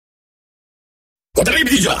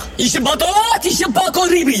ribdica, ishi batot, ishi bako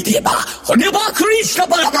ribdiba, hone bakrishka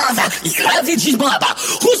barabada, ikrati chisbaba,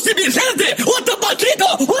 husti bir sende, otta bakrito,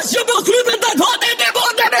 husti bakrito da hode de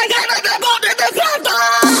bode de gana de bode de grata.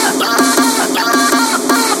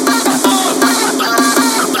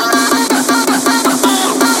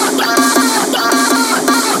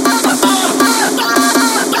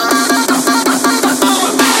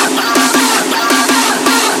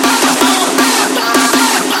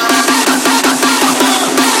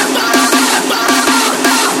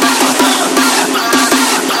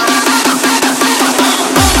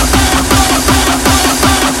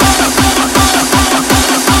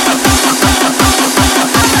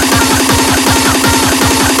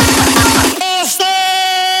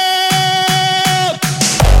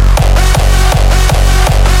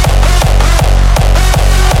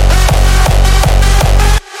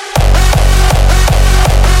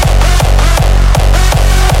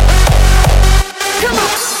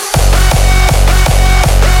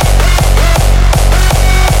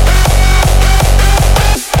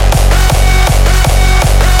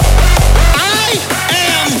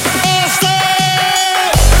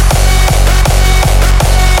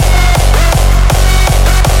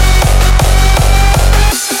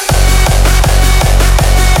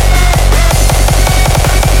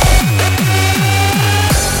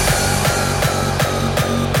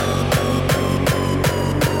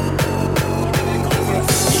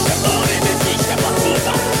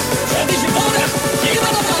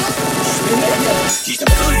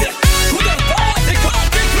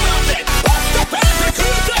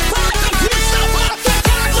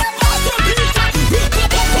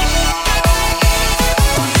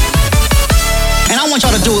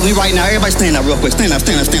 Right now, everybody stand up real quick. Stand up,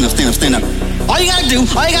 stand up, stand up, stand up, stand up. All you gotta do,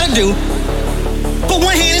 put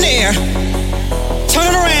one hand in the air, turn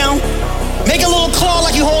it around, make a little claw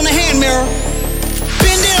like you hold